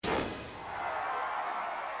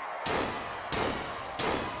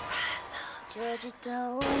Georgia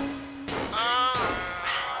Dome. Rise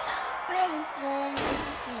up, ready for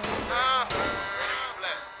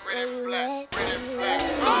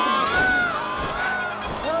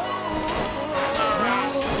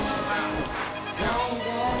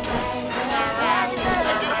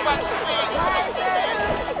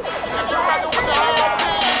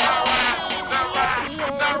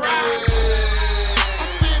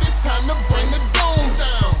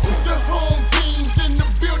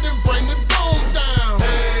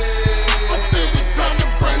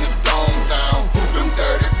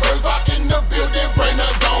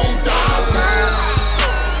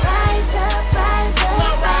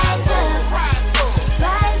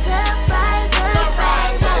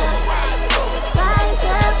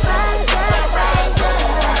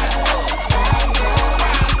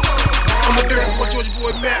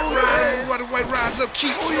Rise up,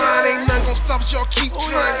 keep flying, ain't nothing gon' stop us, y'all keep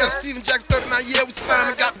trying. Got Steven Jackson 39, yeah, we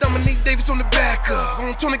signed. Got Dominique Davis on the back up.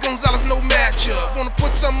 On Tony Gonzalez, no matchup. Wanna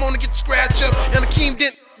put something on to get the scratch up. And Akeem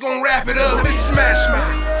Dent gon' wrap it up. This smash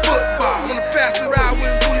mouth, football. Wanna pass and ride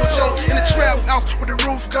with Julio Jones in the trap house with the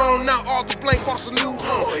roof gone. Now Arthur Blank walks a new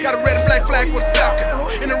home. Got a red and black flag with a falcon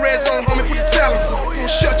on. In the red zone, homie, put the talents on. Gonna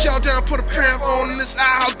shut y'all down, put a pamp on. In this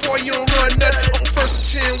house, boy, you don't run nothing. On first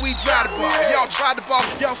and 10, we drive the ball. Y'all tried the ball,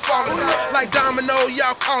 y'all falling out. Like domino,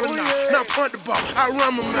 y'all calling out. Now punt the ball, I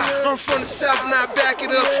run them out. I'm from the south, now back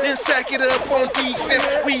it up and sack it up on defense.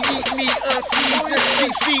 We eat meat unseasoned,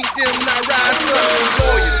 defeat them, now rise up and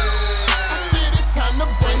loyal. I said it's time to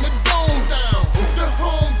bring the dome down. The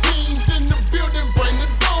home teams in the building, bring the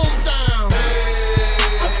dome down.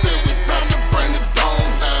 I said it's time to bring the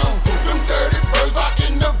dome down. Them dirty birds are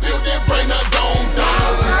in the building, bring the dome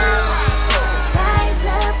down. Rise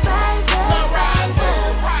up, rise up. Now rise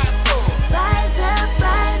up, rise up. Rise up,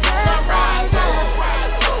 rise up. Now rise up,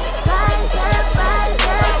 rise up. Rise up, rise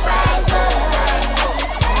up. Now rise up, rise up.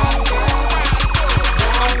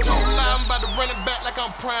 I'm too loud, I'm about to run it back like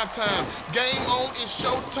I'm prime time. Game on, it's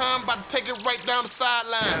showtime, about to take it right down the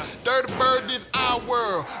sideline. Dirty Bird, this our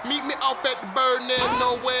world. Meet me off at the Bird Nest.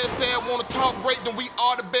 Nowhere said wanna talk great, then we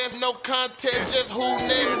are the best. No contest, just who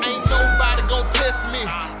next. Ain't nobody gon' test me.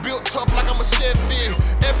 Built tough like I'm a chef in.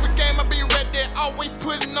 Every game I be right there, always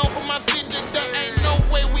putting on for my city. There ain't no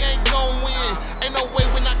way we ain't gon' win. Ain't no way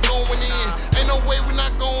we not going in. Ain't no way we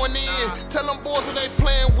not going in. Tell them boys who they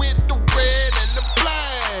playing